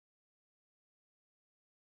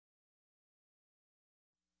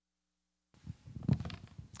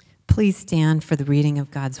Please stand for the reading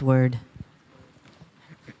of God's word.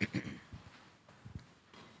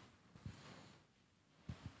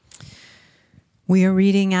 We are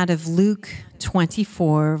reading out of Luke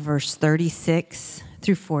 24, verse 36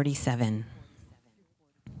 through 47.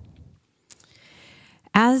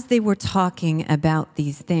 As they were talking about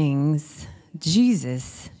these things,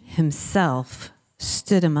 Jesus himself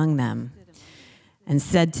stood among them and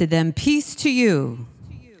said to them, "Peace to you."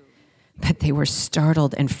 But they were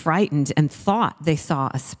startled and frightened and thought they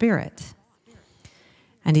saw a spirit.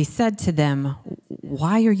 And he said to them,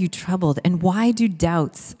 "Why are you troubled? And why do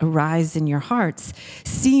doubts arise in your hearts?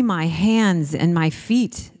 See my hands and my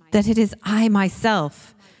feet, that it is I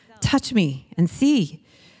myself. Touch me and see.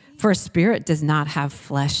 For a spirit does not have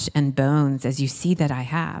flesh and bones, as you see that I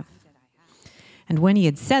have." And when he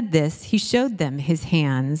had said this, he showed them his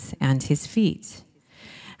hands and his feet.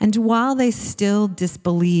 And while they still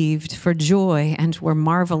disbelieved for joy and were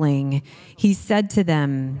marveling, he said to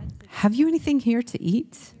them, "Have you anything here to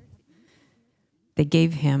eat?" They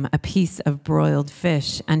gave him a piece of broiled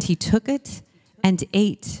fish, and he took it and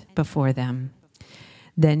ate before them.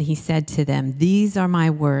 Then he said to them, "These are my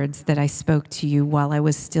words that I spoke to you while I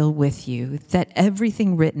was still with you, that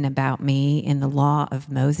everything written about me in the law of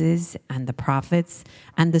Moses and the prophets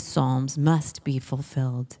and the Psalms must be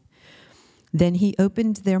fulfilled." Then he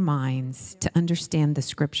opened their minds to understand the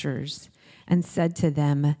scriptures and said to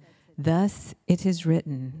them, "Thus it is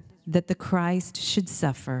written that the Christ should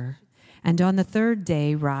suffer and on the third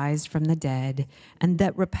day rise from the dead, and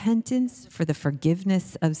that repentance for the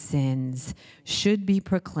forgiveness of sins should be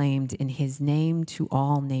proclaimed in his name to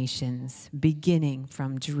all nations, beginning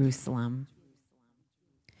from Jerusalem."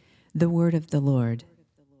 The word of the Lord.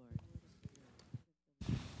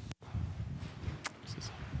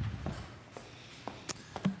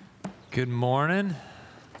 Good morning.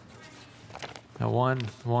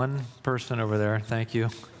 One person over there. Thank you.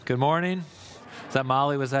 Good morning. Is that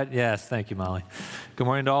Molly? Was that? Yes. Thank you, Molly. Good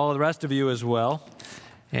morning to all the rest of you as well.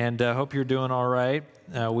 And I hope you're doing all right.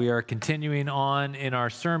 We are continuing on in our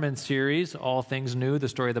sermon series, All Things New, the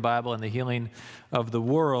story of the Bible and the healing of the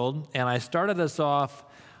world. And I started us off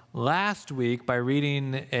last week by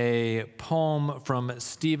reading a poem from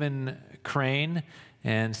Stephen Crane.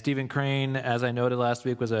 And Stephen Crane, as I noted last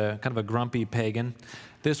week, was a kind of a grumpy pagan.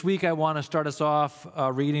 This week I want to start us off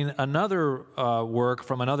reading another work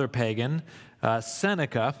from another pagan,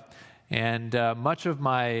 Seneca. And much of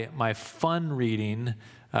my fun reading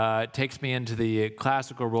takes me into the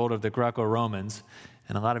classical world of the Greco-Romans.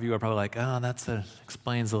 And a lot of you are probably like, "Oh, that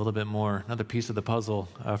explains a little bit more." Another piece of the puzzle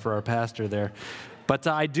for our pastor there. But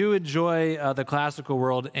I do enjoy the classical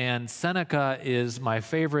world, and Seneca is my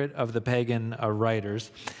favorite of the pagan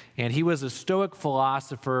writers. And he was a Stoic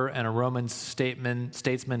philosopher and a Roman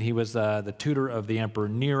statesman. He was the tutor of the Emperor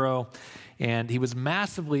Nero, and he was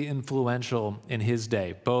massively influential in his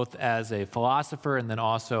day, both as a philosopher and then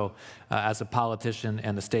also as a politician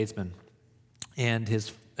and a statesman. And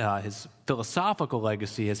his philosophical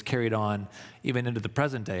legacy has carried on even into the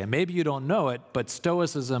present day. And maybe you don't know it, but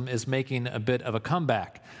Stoicism is making a bit of a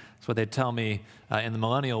comeback. That's what they tell me in the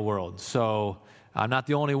millennial world. So I'm not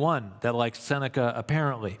the only one that likes Seneca,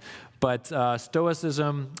 apparently. But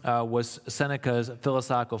Stoicism was Seneca's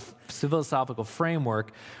philosophical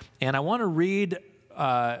framework. And I want to read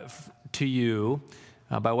to you,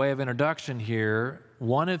 by way of introduction here,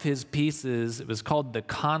 one of his pieces. It was called The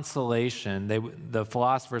Consolation. The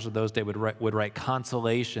philosophers of those days would write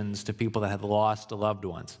consolations to people that had lost loved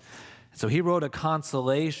ones. So he wrote a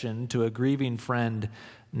consolation to a grieving friend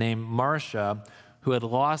named Marcia who had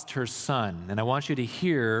lost her son. And I want you to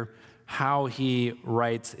hear how he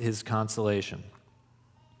writes his consolation.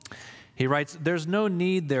 He writes, "There's no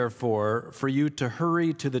need, therefore, for you to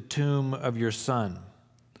hurry to the tomb of your son.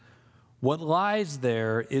 What lies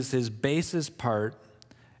there is his basest part,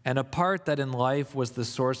 and a part that in life was the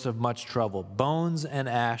source of much trouble. Bones and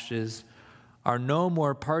ashes are no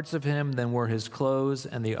more parts of him than were his clothes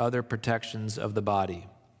and the other protections of the body.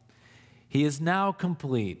 He is now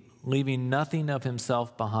complete, leaving nothing of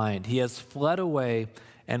himself behind. He has fled away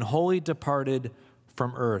and wholly departed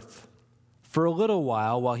from earth. For a little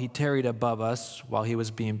while he tarried above us, while he was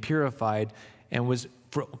being purified,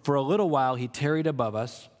 for a little while he tarried above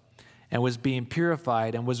us, and was being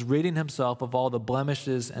purified, and was ridding himself of all the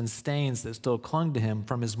blemishes and stains that still clung to him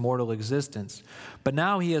from his mortal existence. But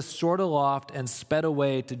now he has soared aloft and sped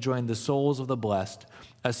away to join the souls of the blessed.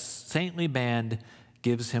 A saintly band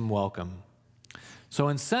gives him welcome." So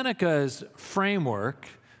in Seneca's framework,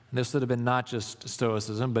 and this would have been not just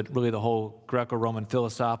Stoicism, but really the whole Greco-Roman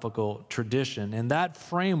philosophical tradition, in that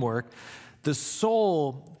framework, the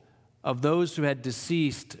soul of those who had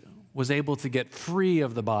deceased was able to get free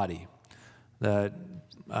of the body. The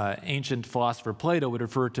ancient philosopher Plato would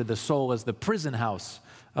refer to the soul as the prison house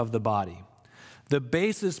of the body. The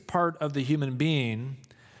basest part of the human being,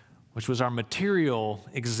 which was our material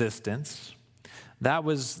existence, that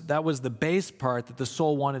was the base part that the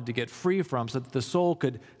soul wanted to get free from, so that the soul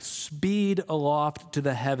could speed aloft to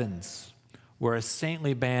the heavens, where a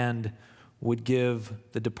saintly band would give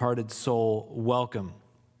the departed soul welcome.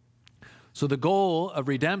 So the goal of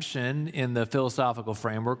redemption in the philosophical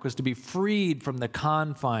framework was to be freed from the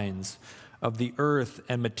confines of the earth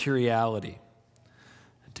and materiality,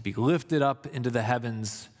 to be lifted up into the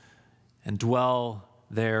heavens and dwell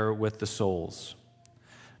there with the souls.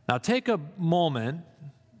 Now take a moment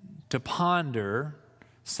to ponder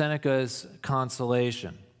Seneca's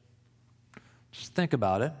consolation. Just think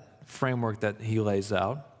about it, framework that he lays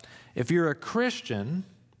out. If you're a Christian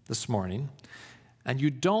this morning and you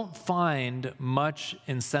don't find much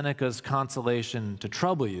in Seneca's consolation to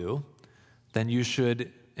trouble you, then you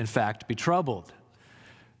should, in fact, be troubled.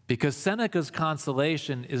 Because Seneca's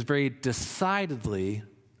consolation is very decidedly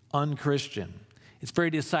unchristian. It's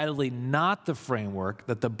very decidedly not the framework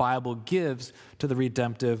that the Bible gives to the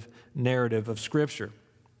redemptive narrative of Scripture.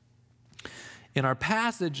 In our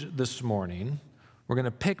passage this morning, we're going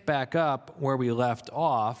to pick back up where we left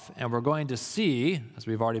off, and we're going to see, as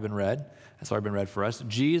we've already been read, that's already been read for us,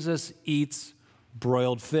 Jesus eats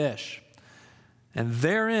broiled fish. And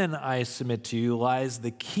therein, I submit to you, lies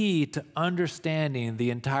the key to understanding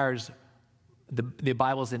the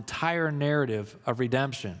Bible's entire narrative of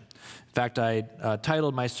redemption. In fact, I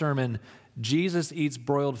titled my sermon, Jesus Eats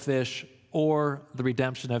Broiled Fish or the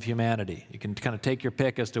Redemption of Humanity. You can kind of take your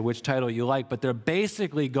pick as to which title you like, but they're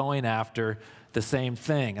basically going after the same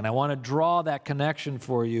thing. And I want to draw that connection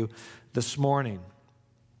for you this morning.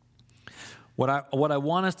 What I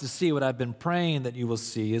want us to see, what I've been praying that you will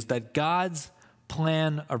see, is that God's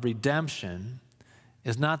plan of redemption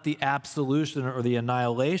is not the absolution or the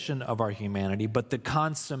annihilation of our humanity, but the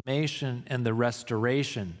consummation and the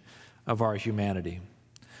restoration of our humanity.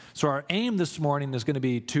 So our aim this morning is going to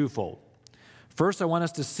be twofold. First, I want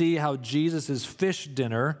us to see how Jesus' fish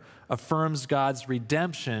dinner affirms God's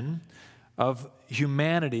redemption of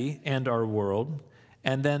humanity and our world.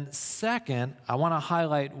 And then second, I want to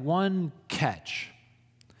highlight one catch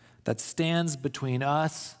that stands between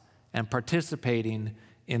us and participating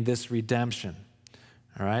in this redemption.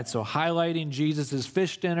 All right, so highlighting Jesus'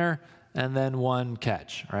 fish dinner and then one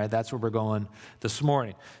catch. All right, that's where we're going this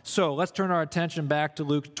morning. So let's turn our attention back to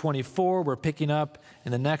Luke 24. We're picking up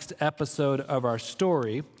in the next episode of our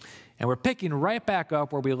story, and we're picking right back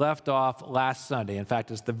up where we left off last Sunday. In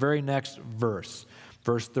fact, it's the very next verse,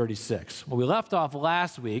 verse 36. When we left off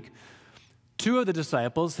last week, two of the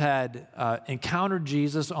disciples had encountered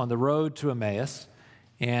Jesus on the road to Emmaus,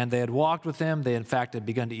 and they had walked with him. They, in fact, had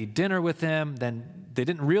begun to eat dinner with him. Then they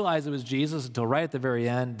didn't realize it was Jesus until right at the very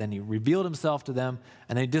end. Then he revealed himself to them,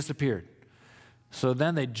 and they disappeared. So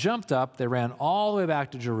then they jumped up. They ran all the way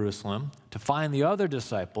back to Jerusalem to find the other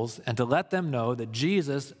disciples and to let them know that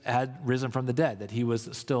Jesus had risen from the dead, that he was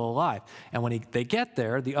still alive. And when they get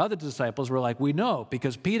there, the other disciples were like, we know,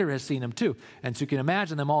 because Peter has seen him too. And so you can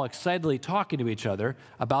imagine them all excitedly talking to each other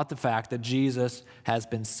about the fact that Jesus has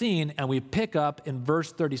been seen. And we pick up in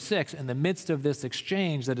verse 36, in the midst of this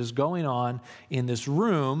exchange that is going on in this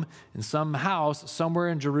room, in some house somewhere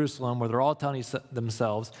in Jerusalem, where they're all telling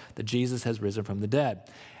themselves that Jesus has risen from the dead.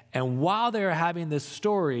 And while they're having this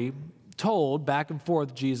story told back and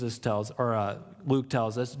forth, Luke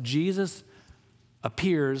tells us, Jesus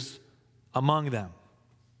appears among them.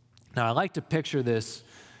 Now, I like to picture this,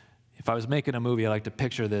 if I was making a movie, I like to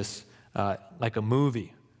picture this like a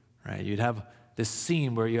movie, right? You'd have this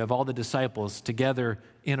scene where you have all the disciples together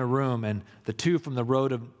in a room, and the two from the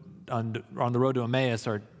road on the road to Emmaus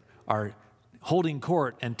are holding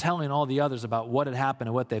court and telling all the others about what had happened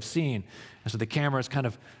and what they've seen. And so the camera is kind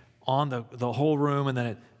of on the whole room, and then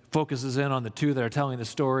it focuses in on the two that are telling the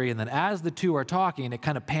story. And then as the two are talking, it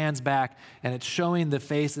kind of pans back, and it's showing the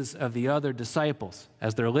faces of the other disciples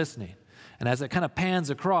as they're listening. And as it kind of pans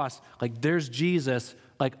across, like there's Jesus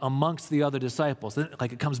like amongst the other disciples. Then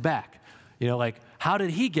like it comes back, like how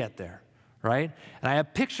did he get there, right? And I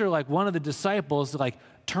picture like one of the disciples like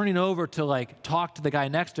turning over to like talk to the guy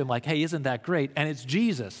next to him, like, hey, isn't that great? And it's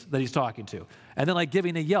Jesus that he's talking to. And then like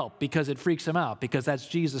giving a yelp because it freaks him out, because that's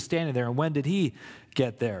Jesus standing there. And when did he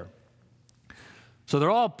get there? So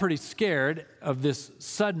they're all pretty scared of this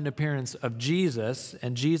sudden appearance of Jesus.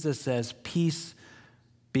 And Jesus says, peace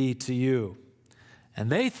be to you. And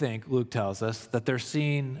they think, Luke tells us, that they're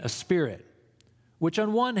seeing a spirit, which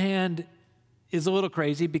on one hand is a little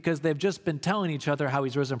crazy because they've just been telling each other how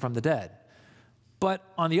he's risen from the dead. But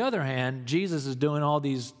on the other hand, Jesus is doing all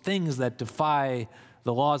these things that defy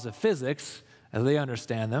the laws of physics as they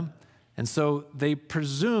understand them. And so they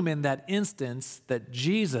presume in that instance that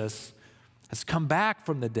Jesus has come back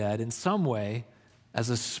from the dead in some way as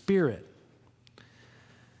a spirit.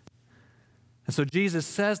 And so Jesus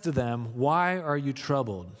says to them, "Why are you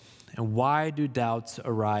troubled? And why do doubts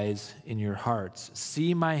arise in your hearts?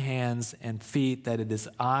 See my hands and feet, that it is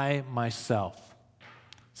I myself."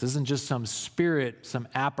 This isn't just some spirit, some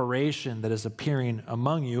apparition that is appearing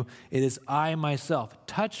among you. It is I myself.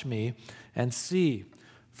 Touch me and see.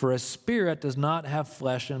 For a spirit does not have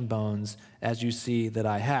flesh and bones, as you see that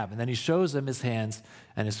I have. And then he shows them his hands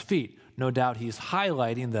and his feet. No doubt he's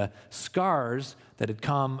highlighting the scars that had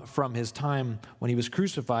come from his time when he was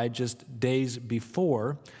crucified just days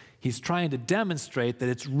before. He's trying to demonstrate that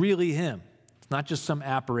it's really him. It's not just some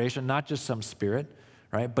apparition, not just some spirit,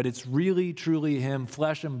 right? But it's really, truly him,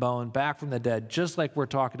 flesh and bone, back from the dead, just like we're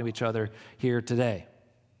talking to each other here today.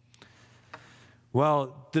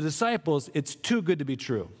 Well, the disciples, it's too good to be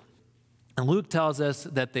true. And Luke tells us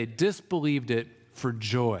that they disbelieved it for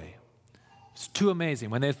joy. It's too amazing.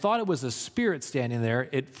 When they thought it was a spirit standing there,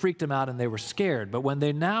 it freaked them out and they were scared. But when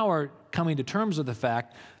they now are coming to terms with the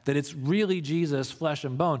fact that it's really Jesus, flesh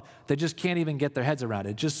and bone, they just can't even get their heads around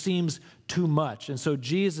it. It just seems too much. And so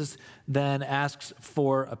Jesus then asks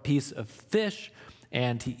for a piece of fish,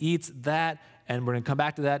 and he eats that, and we're going to come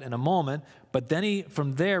back to that in a moment. But then he,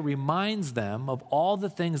 from there, reminds them of all the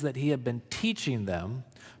things that he had been teaching them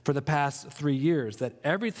for the past 3 years, that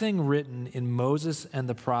everything written in Moses and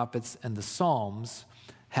the prophets and the Psalms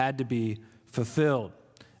had to be fulfilled.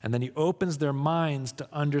 And then he opens their minds to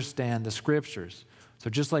understand the scriptures. So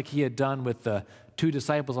just like he had done with the 2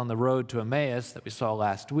 disciples on the road to Emmaus that we saw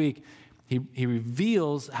last week, he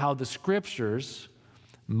reveals how the scriptures,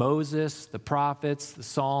 Moses, the prophets, the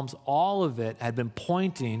Psalms, all of it had been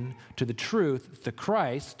pointing to the truth that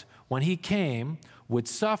Christ, when he came, would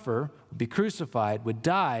suffer, would be crucified, would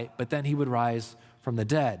die, but then he would rise from the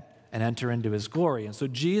dead and enter into his glory. And so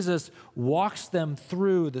Jesus walks them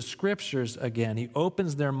through the scriptures again. He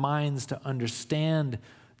opens their minds to understand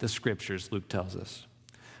the scriptures, Luke tells us.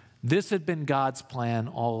 This had been God's plan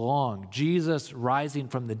all along. Jesus rising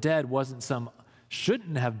from the dead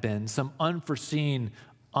shouldn't have been some unforeseen,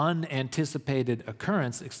 unanticipated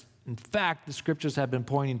occurrence. In fact, the scriptures have been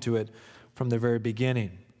pointing to it from the very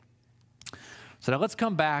beginning. So now let's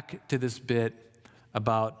come back to this bit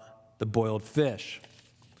about the boiled fish.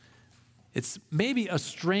 It's maybe a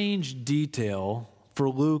strange detail for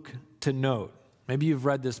Luke to note. Maybe you've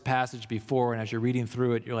read this passage before, and as you're reading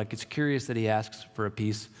through it, you're like, it's curious that he asks for a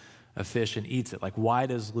piece of fish and eats it. Like, why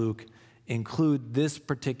does Luke include this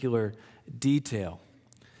particular detail?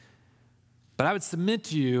 But I would submit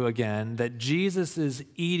to you again that Jesus'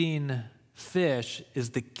 eating fish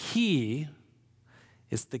is the key.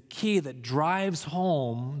 It's the key that drives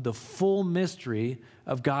home the full mystery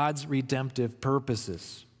of God's redemptive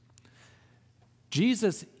purposes.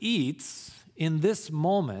 Jesus eats in this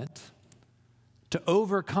moment to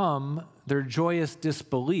overcome their joyous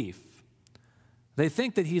disbelief. They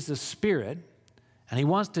think that he's a spirit, and he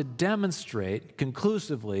wants to demonstrate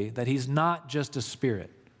conclusively that he's not just a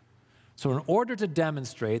spirit. So in order to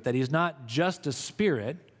demonstrate that he's not just a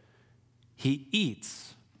spirit, he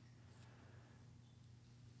eats.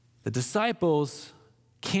 The disciples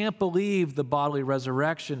can't believe the bodily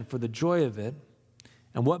resurrection for the joy of it.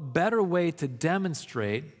 And what better way to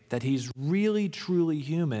demonstrate that he's really, truly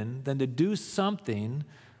human than to do something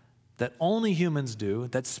that only humans do,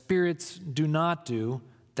 that spirits do not do,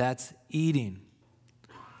 that's eating.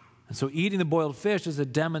 And so eating the boiled fish is a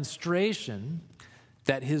demonstration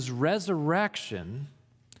that his resurrection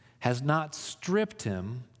has not stripped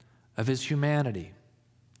him of his humanity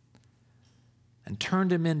and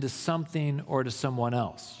turned him into something or to someone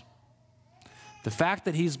else. The fact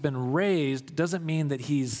that he's been raised doesn't mean that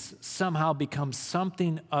he's somehow become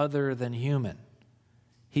something other than human.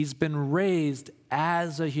 He's been raised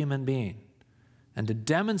as a human being. And to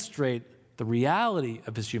demonstrate the reality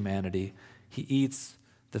of his humanity, he eats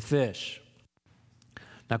the fish.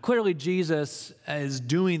 Now, clearly, Jesus is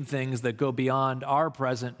doing things that go beyond our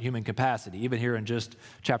present human capacity, even here in just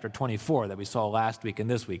chapter 24 that we saw last week and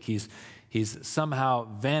this week. He's somehow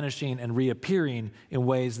vanishing and reappearing in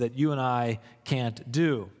ways that you and I can't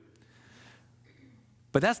do.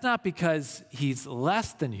 But that's not because he's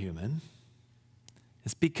less than human.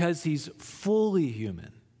 It's because he's fully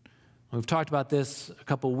human. We've talked about this a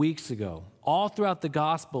couple weeks ago. All throughout the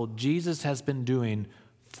gospel, Jesus has been doing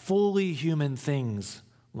fully human things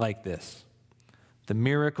like this. The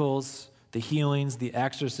miracles, the healings, the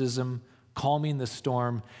exorcism, calming the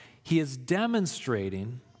storm, he is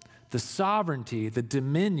demonstrating the sovereignty, the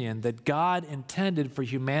dominion that God intended for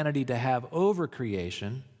humanity to have over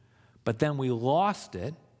creation, but then we lost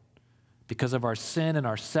it because of our sin and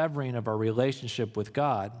our severing of our relationship with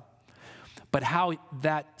God. But how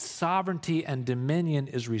that sovereignty and dominion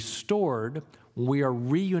is restored when we are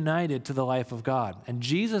reunited to the life of God. And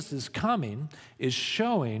Jesus' coming is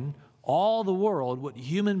showing all the world what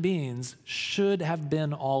human beings should have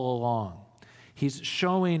been all along. He's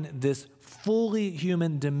showing this fully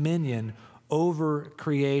human dominion over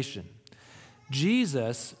creation.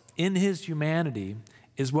 Jesus, in his humanity,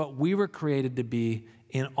 is what we were created to be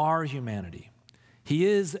in our humanity. He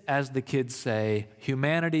is, as the kids say,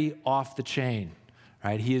 humanity off the chain,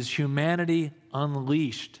 right? He is humanity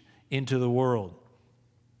unleashed into the world.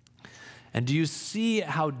 And do you see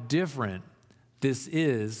how different this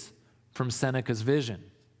is from Seneca's vision?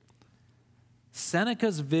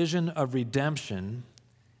 Seneca's vision of redemption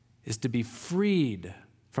is to be freed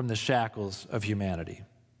from the shackles of humanity,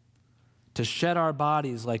 to shed our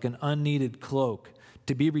bodies like an unneeded cloak,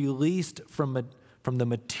 to be released from the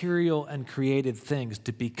material and created things,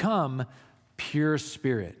 to become pure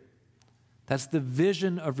spirit. That's the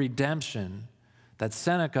vision of redemption that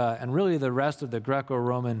Seneca and really the rest of the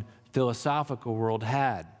Greco-Roman philosophical world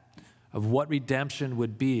had, of what redemption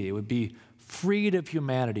would be. It would be freed of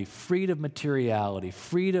humanity, freed of materiality,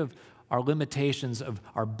 freed of our limitations of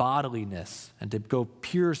our bodiliness, and to go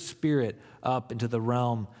pure spirit up into the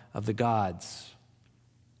realm of the gods.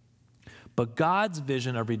 But God's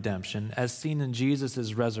vision of redemption, as seen in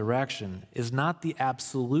Jesus' resurrection, is not the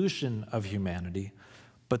absolution of humanity,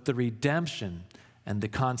 but the redemption and the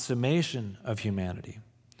consummation of humanity.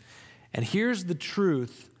 And here's the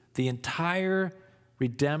truth the entire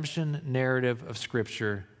redemption narrative of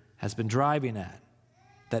Scripture has been driving at,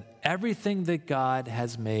 that everything that God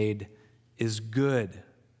has made is good.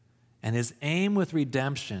 And his aim with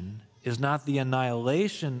redemption is not the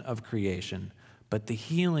annihilation of creation, but the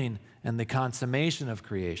healing and the consummation of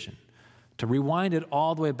creation. To rewind it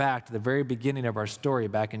all the way back to the very beginning of our story,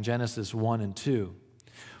 back in Genesis 1 and 2,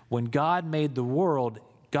 when God made the world,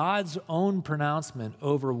 God's own pronouncement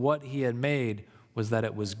over what he had made was that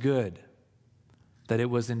it was good, that it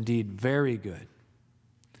was indeed very good.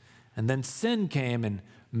 And then sin came and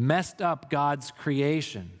messed up God's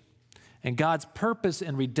creation. And God's purpose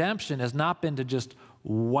in redemption has not been to just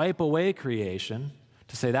wipe away creation,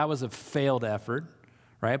 to say that was a failed effort,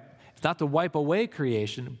 right? It's not to wipe away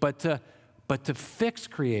creation, but to fix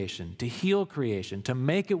creation, to heal creation, to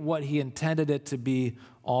make it what he intended it to be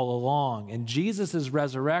all along. And Jesus'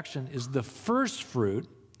 resurrection is the first fruit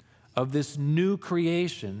of this new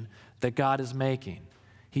creation that God is making.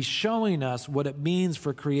 He's showing us what it means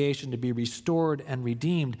for creation to be restored and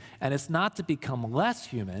redeemed. And it's not to become less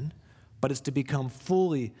human, but it's to become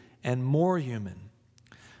fully and more human.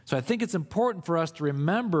 So I think it's important for us to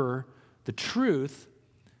remember the truth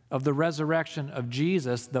of the resurrection of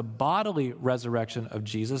Jesus, the bodily resurrection of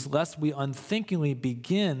Jesus, lest we unthinkingly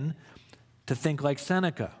begin to think like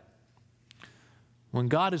Seneca. When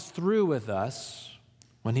God is through with us,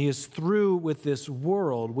 when he is through with this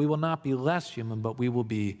world, we will not be less human, but we will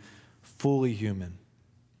be fully human.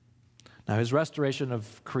 Now, his restoration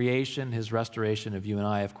of creation, his restoration of you and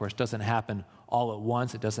I, of course, doesn't happen all at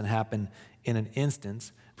once. It doesn't happen in an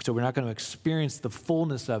instant. So we're not going to experience the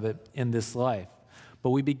fullness of it in this life.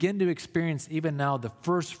 But we begin to experience even now the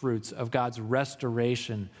first fruits of God's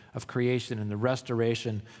restoration of creation and the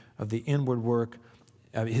restoration of the inward work,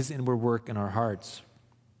 his inward work in our hearts.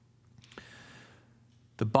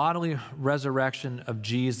 The bodily resurrection of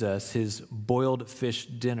Jesus, his boiled fish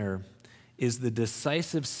dinner, is the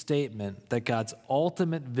decisive statement that God's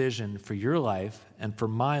ultimate vision for your life and for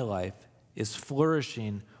my life is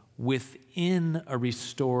flourishing within a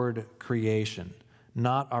restored creation,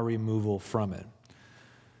 not our removal from it.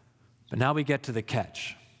 But now we get to the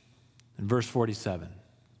catch. In verse 47,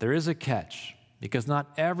 there is a catch because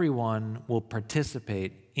not everyone will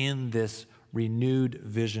participate in this renewed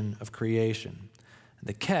vision of creation. And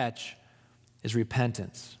the catch is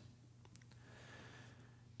repentance.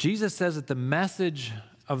 Jesus says that the message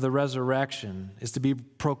of the resurrection is to be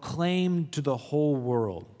proclaimed to the whole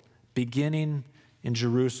world, beginning in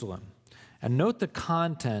Jerusalem. And note the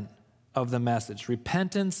content of the message: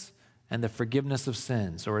 repentance and the forgiveness of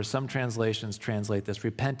sins, or as some translations translate this,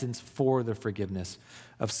 repentance for the forgiveness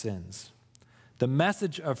of sins. The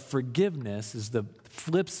message of forgiveness is the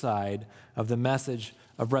flip side of the message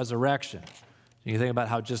of resurrection. You think about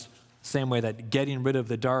how just Same way that getting rid of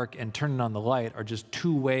the dark and turning on the light are just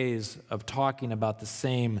two ways of talking about the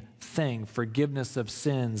same thing. Forgiveness of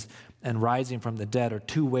sins and rising from the dead are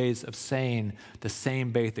two ways of saying the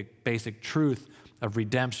same basic truth of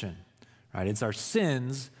redemption. Right? It's our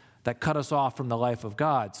sins that cut us off from the life of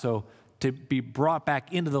God. So to be brought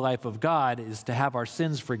back into the life of God is to have our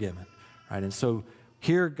sins forgiven. Right? And so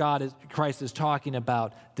here Christ is talking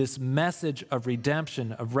about this message of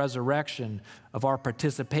redemption, of resurrection, of our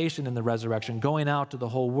participation in the resurrection, going out to the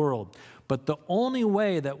whole world. But the only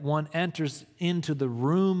way that one enters into the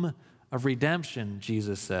room of redemption,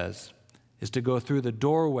 Jesus says, is to go through the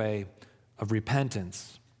doorway of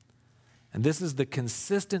repentance. And this is the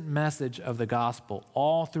consistent message of the gospel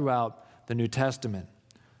all throughout the New Testament.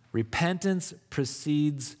 Repentance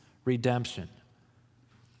precedes redemption.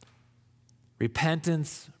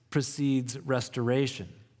 Repentance precedes restoration.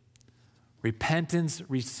 Repentance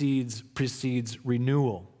precedes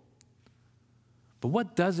renewal. But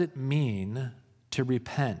what does it mean to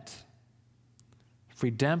repent? If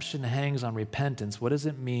redemption hangs on repentance, what does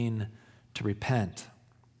it mean to repent?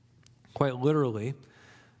 Quite literally,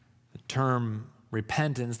 the term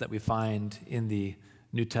repentance that we find in the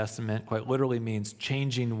New Testament quite literally means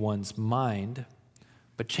changing one's mind.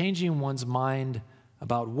 But changing one's mind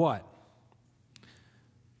about what?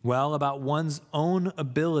 Well, about one's own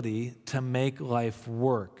ability to make life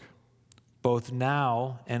work, both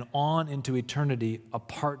now and on into eternity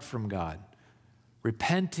apart from God.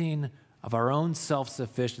 Repenting of our own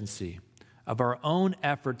self-sufficiency, of our own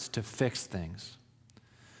efforts to fix things.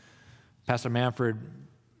 Pastor Manfred,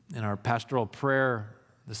 in our pastoral prayer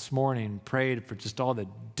this morning, prayed for just all the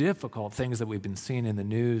difficult things that we've been seeing in the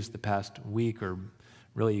news the past week, or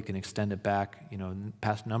really you can extend it back, in the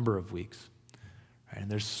past number of weeks. Right? And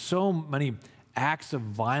there's so many acts of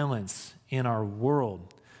violence in our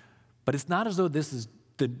world. But it's not as though this is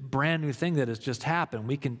the brand new thing that has just happened.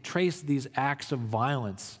 We can trace these acts of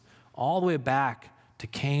violence all the way back to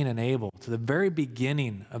Cain and Abel, to the very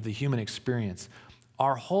beginning of the human experience.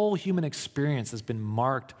 Our whole human experience has been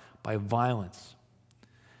marked by violence.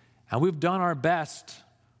 And we've done our best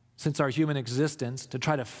since our human existence to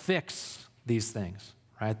try to fix these things,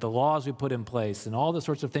 right? The laws we put in place and all the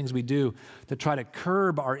sorts of things we do to try to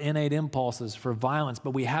curb our innate impulses for violence,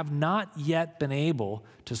 but we have not yet been able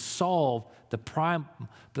to solve the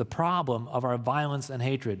problem of our violence and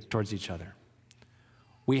hatred towards each other.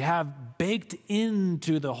 We have baked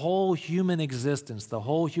into the whole human existence, the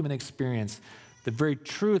whole human experience, the very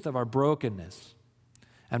truth of our brokenness.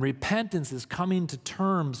 And repentance is coming to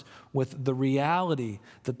terms with the reality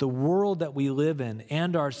that the world that we live in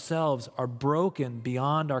and ourselves are broken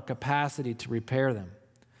beyond our capacity to repair them.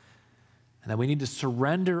 And that we need to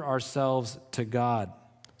surrender ourselves to God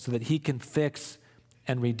so that He can fix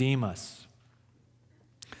and redeem us.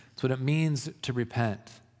 That's what it means to repent.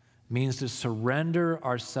 It means to surrender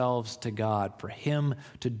ourselves to God for Him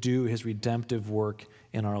to do His redemptive work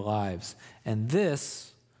in our lives. And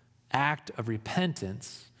this act of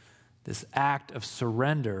repentance, this act of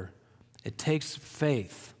surrender, it takes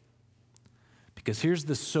faith. Because here's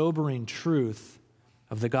the sobering truth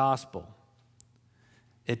of the gospel.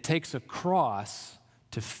 It takes a cross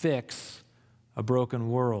to fix a broken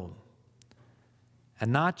world.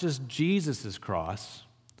 And not just Jesus' cross,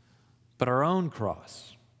 but our own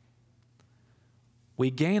cross. We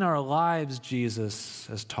gain our lives, Jesus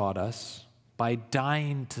has taught us, by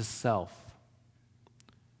dying to self.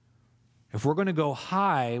 If we're going to go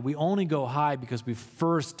high, we only go high because we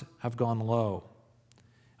first have gone low.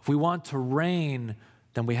 If we want to reign,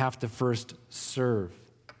 then we have to first serve.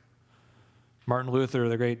 Martin Luther,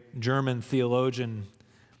 the great German theologian,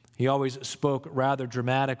 he always spoke rather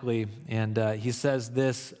dramatically, and he says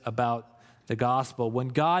this about the gospel. When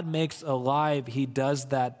God makes alive, He does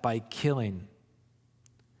that by killing.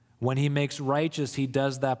 When He makes righteous, He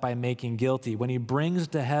does that by making guilty. When He brings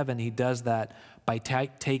to heaven, He does that by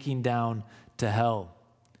taking down to hell.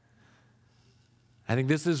 I think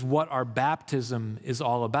this is what our baptism is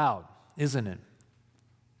all about, isn't it?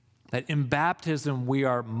 That in baptism, we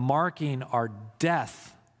are marking our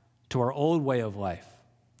death to our old way of life,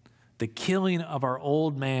 the killing of our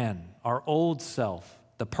old man, our old self,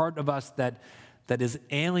 the part of us that is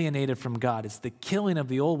alienated from God. It's the killing of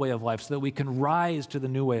the old way of life so that we can rise to the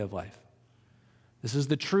new way of life. This is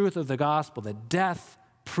the truth of the gospel, that death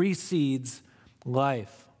precedes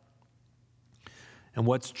life. And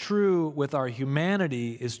what's true with our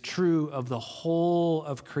humanity is true of the whole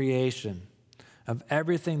of creation, of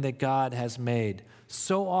everything that God has made.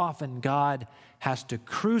 So often God has to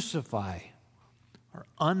crucify or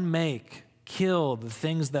unmake, kill the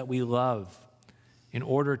things that we love in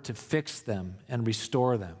order to fix them and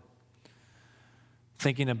restore them.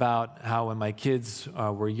 thinking about how when my kids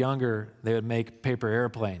were younger, they would make paper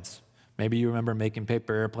airplanes. Maybe you remember making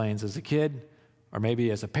paper airplanes as a kid, or maybe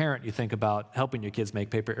as a parent, you think about helping your kids make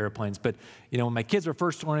paper airplanes. But, when my kids were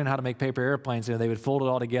first learning how to make paper airplanes, they would fold it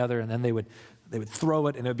all together, and then they would throw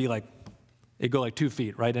it, and it would be like, it'd go like 2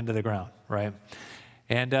 feet right into the ground, right?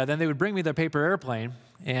 And then they would bring me their paper airplane,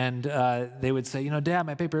 and they would say, Dad,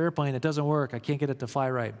 my paper airplane, it doesn't work. I can't get it to fly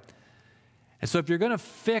right. And so if you're going to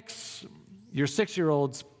fix your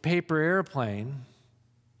 6-year-old's paper airplane,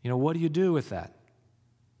 what do you do with that?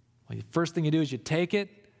 Well, the first thing you do is you take it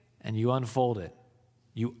and you unfold it.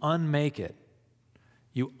 You unmake it.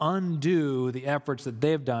 You undo the efforts that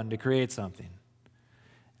they've done to create something.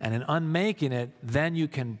 And in unmaking it, then you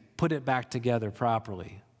can put it back together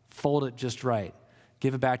properly. Fold it just right.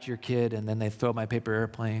 Give it back to your kid, and then they throw my paper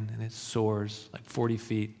airplane, and it soars like 40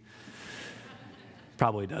 feet.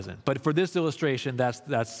 Probably doesn't. But for this illustration,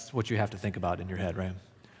 that's what you have to think about in your head, right?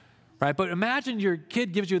 Right? But imagine your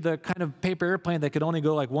kid gives you the kind of paper airplane that could only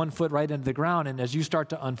go like 1 foot right into the ground, and as you start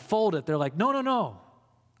to unfold it, they're like, no.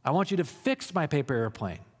 I want you to fix my paper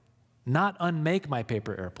airplane, not unmake my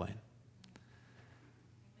paper airplane.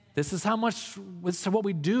 This is what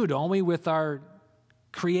we do, don't we, with our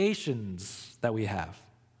creations that we have.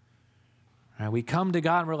 Right? We come to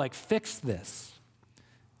God and we're like, fix this.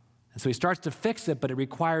 And so he starts to fix it, but it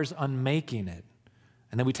requires unmaking it.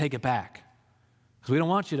 And then we take it back. Because we don't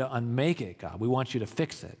want you to unmake it, God. We want you to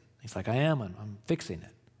fix it. He's like, I'm fixing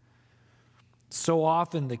it. So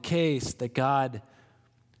often the case that God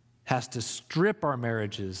has to strip our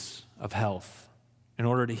marriages of health in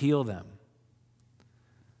order to heal them.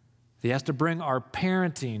 He has to bring our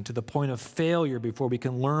parenting to the point of failure before we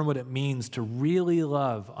can learn what it means to really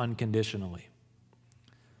love unconditionally.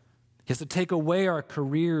 He has to take away our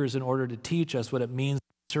careers in order to teach us what it means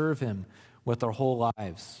to serve him with our whole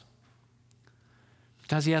lives.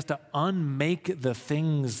 Sometimes he has to unmake the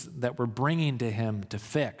things that we're bringing to him to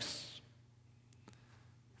fix.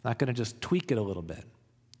 He's not going to just tweak it a little bit.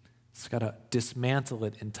 He's got to dismantle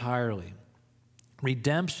it entirely.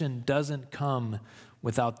 Redemption doesn't come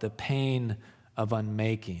without the pain of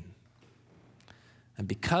unmaking. And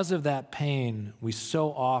because of that pain, we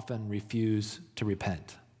so often refuse to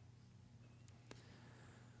repent.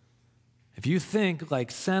 If you think, like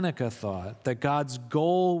Seneca thought, that God's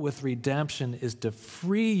goal with redemption is to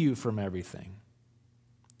free you from everything,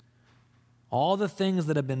 all the things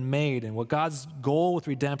that have been made, and what God's goal with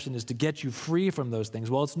redemption is to get you free from those things,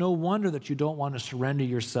 well, it's no wonder that you don't want to surrender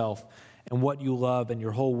yourself and what you love and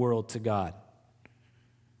your whole world to God.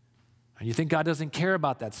 And you think God doesn't care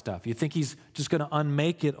about that stuff. You think he's just going to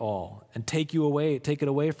unmake it all and take it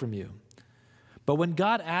away from you. But when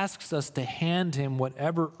God asks us to hand him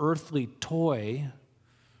whatever earthly toy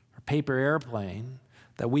or paper airplane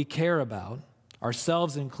that we care about,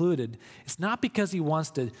 ourselves included, it's not because he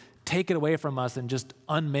wants to take it away from us and just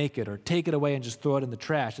unmake it or take it away and just throw it in the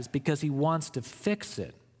trash. It's because he wants to fix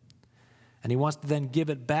it. And he wants to then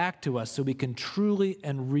give it back to us so we can truly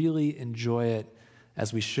and really enjoy it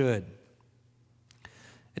as we should.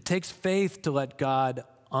 It takes faith to let God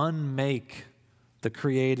unmake the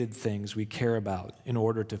created things we care about in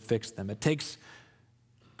order to fix them. It takes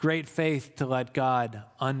great faith to let God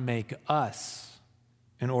unmake us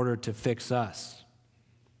in order to fix us.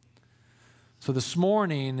 So this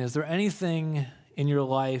morning, is there anything in your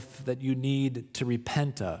life that you need to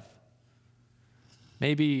repent of?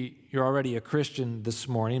 Maybe you're already a Christian this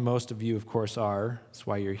morning. Most of you, of course, are. That's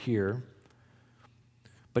why you're here.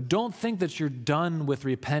 But don't think that you're done with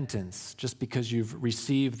repentance just because you've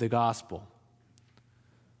received the gospel.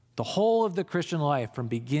 The whole of the Christian life, from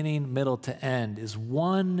beginning, middle to end, is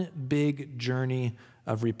one big journey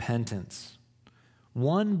of repentance.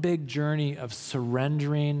 One big journey of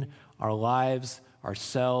surrendering our lives,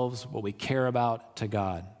 ourselves, what we care about to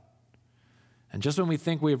God. And just when we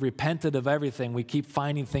think we've repented of everything, we keep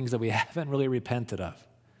finding things that we haven't really repented of.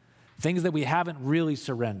 Things that we haven't really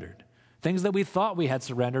surrendered. Things that we thought we had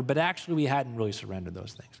surrendered, but actually we hadn't really surrendered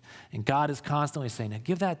those things. And God is constantly saying,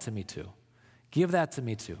 give that to me too. Give that to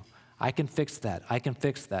me too. I can fix that. I can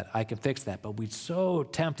fix that. I can fix that. But we're so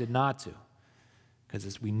tempted not to,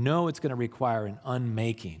 because we know it's going to require an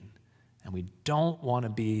unmaking, and we don't want to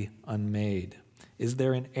be unmade. Is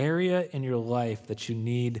there an area in your life that you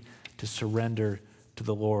need to surrender to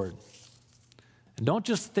the Lord? And don't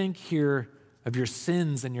just think here of your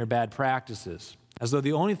sins and your bad practices, as though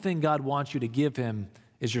the only thing God wants you to give him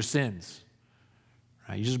is your sins.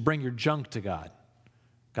 Right? You just bring your junk to God.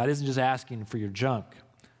 God isn't just asking for your junk.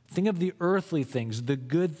 Think of the earthly things, the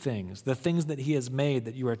good things, the things that he has made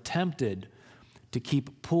that you are tempted to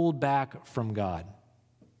keep pulled back from God.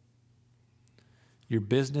 your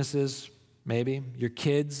businesses, maybe, your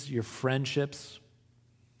kids, your friendships,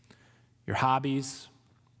 your hobbies.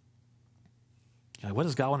 You're like, what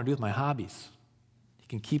does God want to do with my hobbies? He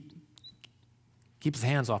can keep his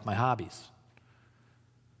hands off my hobbies.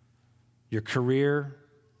 Your career,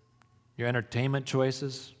 your entertainment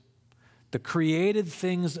choices, the created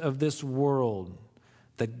things of this world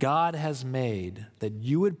that God has made that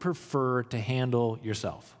you would prefer to handle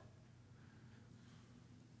yourself.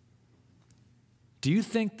 Do you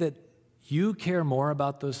think that you care more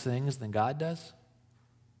about those things than God does?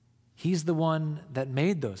 He's the one that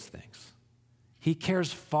made those things. He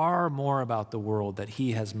cares far more about the world that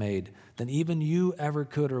he has made than even you ever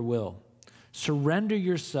could or will. Surrender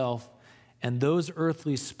yourself and those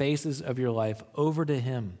earthly spaces of your life over to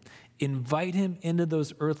him. Invite him into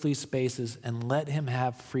those earthly spaces and let him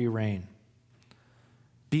have free reign.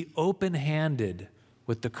 Be open-handed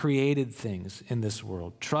with the created things in this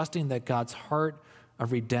world, trusting that God's heart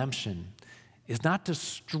of redemption is not to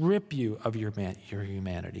strip you of your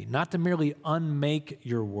humanity, not to merely unmake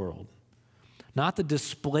your world, not to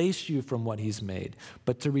displace you from what he's made,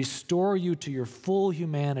 but to restore you to your full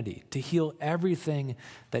humanity, to heal everything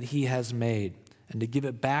that he has made, and to give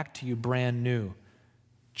it back to you brand new,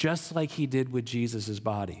 just like he did with Jesus'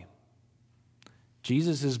 body.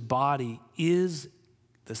 Jesus' body is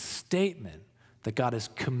the statement that God is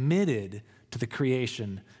committed to the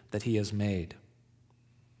creation that he has made.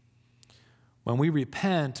 When we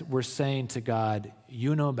repent, we're saying to God,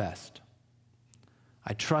 you know best.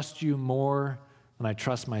 I trust you more than I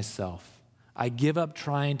trust myself. I give up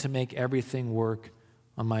trying to make everything work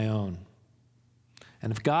on my own.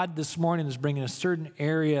 And if God this morning is bringing a certain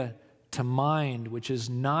area to mind which is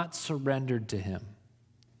not surrendered to him,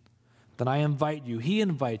 then I invite you, he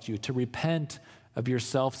invites you to repent of your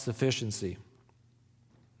self-sufficiency.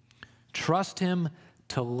 Trust him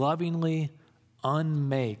to lovingly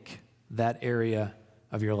unmake that area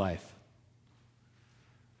of your life.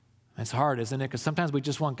 It's hard, isn't it? Because sometimes we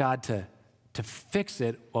just want God to fix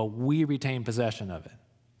it while we retain possession of it.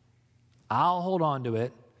 I'll hold on to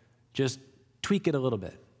it, just tweak it a little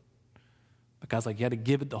bit. But God's like, you had to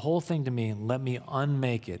give it the whole thing to me and let me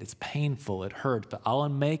unmake it. It's painful, it hurts, but I'll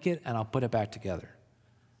unmake it and I'll put it back together.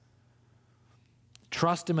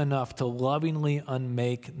 Trust him enough to lovingly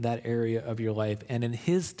unmake that area of your life, and in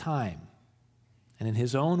his time and in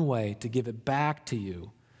his own way to give it back to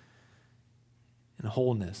you in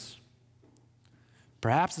wholeness.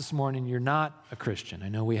 Perhaps this morning you're not a Christian. I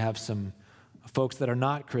know we have some folks that are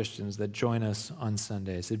not Christians that join us on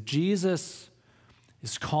Sundays. If Jesus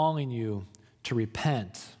is calling you to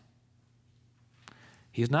repent,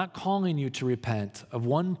 he's not calling you to repent of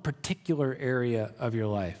one particular area of your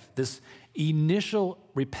life. This initial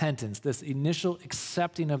repentance, this initial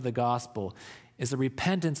accepting of the gospel is a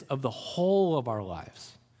repentance of the whole of our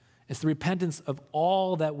lives. It's the repentance of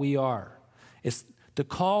all that we are. It's the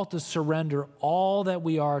call to surrender all that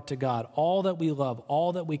we are to God, all that we love,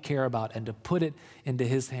 all that we care about, and to put it into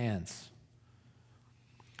his hands.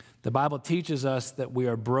 The Bible teaches us that we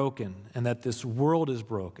are broken and that this world is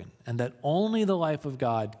broken and that only the life of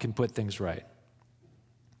God can put things right.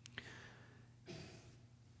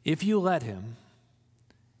 If you let him,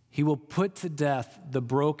 he will put to death the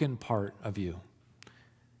broken part of you.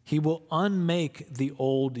 He will unmake the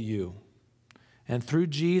old you. And through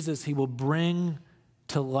Jesus, he will bring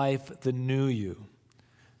to life the new you.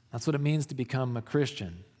 That's what it means to become a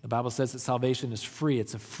Christian. The Bible says that salvation is free.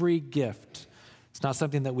 It's a free gift. It's not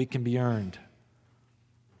something that can be earned.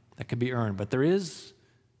 But there is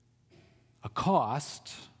a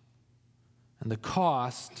cost, and the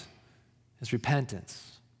cost is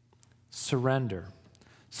repentance, surrender.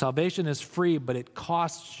 Salvation is free, but it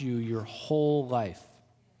costs you your whole life.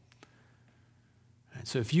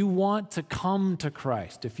 So if you want to come to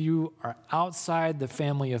Christ, if you are outside the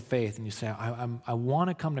family of faith and you say, I want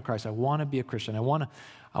to come to Christ, I want to be a Christian, I want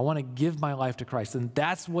to give my life to Christ, then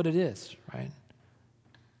that's what it is, right?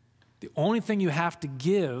 The only thing you have to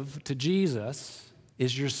give to Jesus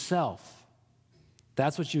is yourself.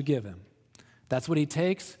 That's what you give him. That's what he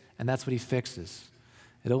takes, and that's what he fixes.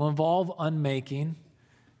 It'll involve unmaking.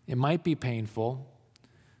 It might be painful,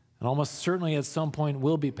 and almost certainly at some point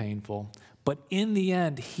will be painful. But in the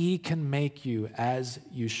end, he can make you as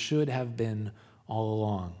you should have been all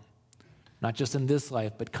along. Not just in this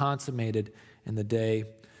life, but consummated in the day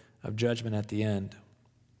of judgment at the end.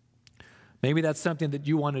 Maybe that's something that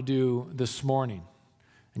you want to do this morning,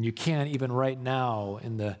 and you can't even right now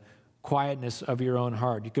in the quietness of your own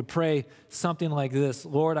heart. You could pray something like this: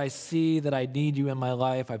 Lord, I see that I need you in my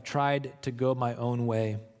life. I've tried to go my own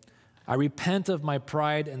way. I repent of my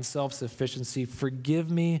pride and self-sufficiency. Forgive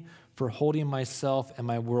me for holding myself and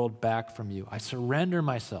my world back from you. I surrender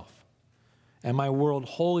myself and my world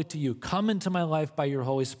wholly to you. Come into my life by your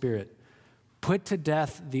Holy Spirit. Put to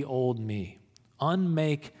death the old me.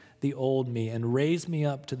 Unmake the old me and raise me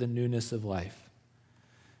up to the newness of life.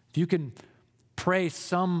 If you can pray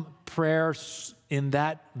some prayers in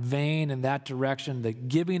that vein, in that direction, the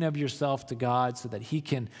giving of yourself to God so that he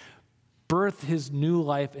can birth his new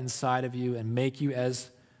life inside of you and make you as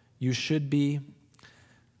you should be,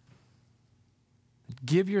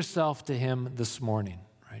 give yourself to him this morning,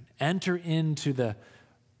 right? Enter into the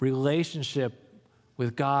relationship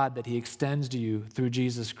with God that he extends to you through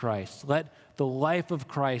Jesus Christ. Let the life of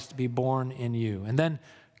Christ be born in you. And then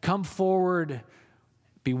come forward,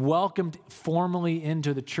 be welcomed formally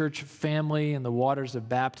into the church family and the waters of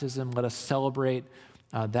baptism. Let us celebrate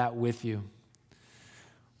that with you.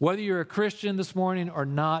 Whether you're a Christian this morning or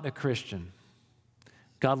not a Christian,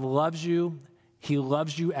 God loves you. He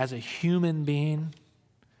loves you as a human being.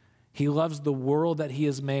 He loves the world that he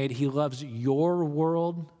has made. He loves your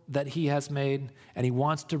world that he has made, and he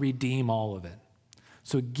wants to redeem all of it.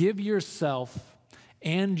 So give yourself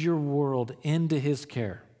and your world into his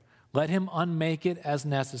care. Let him unmake it as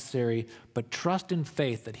necessary, but trust in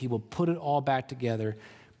faith that he will put it all back together,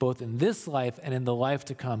 both in this life and in the life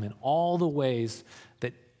to come, in all the ways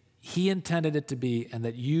that he intended it to be and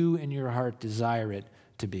that you in your heart desire it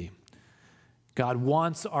to be. God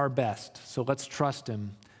wants our best, so let's trust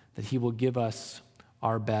him that he will give us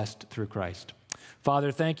our best through Christ.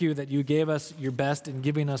 Father, thank you that you gave us your best in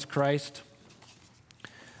giving us Christ,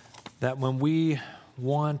 that when we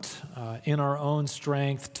want in our own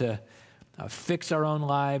strength to fix our own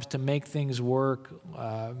lives, to make things work,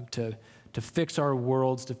 to fix our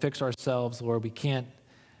worlds, to fix ourselves, Lord, we can't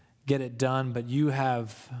get it done, but you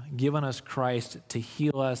have given us Christ to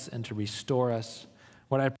heal us and to restore us.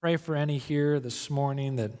 Lord, I pray for any here this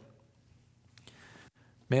morning that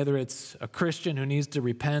whether it's a Christian who needs to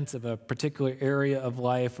repent of a particular area of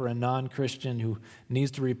life or a non-Christian who needs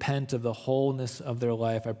to repent of the wholeness of their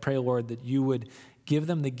life, I pray, Lord, that you would give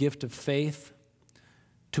them the gift of faith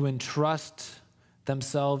to entrust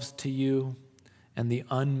themselves to you and the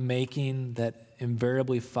unmaking that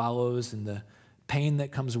invariably follows and the pain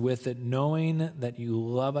that comes with it, knowing that you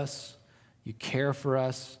love us, you care for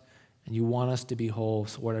us, and you want us to be whole.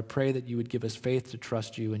 So, Lord, I pray that you would give us faith to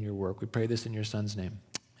trust you in your work. We pray this in your Son's name.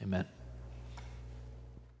 Amen.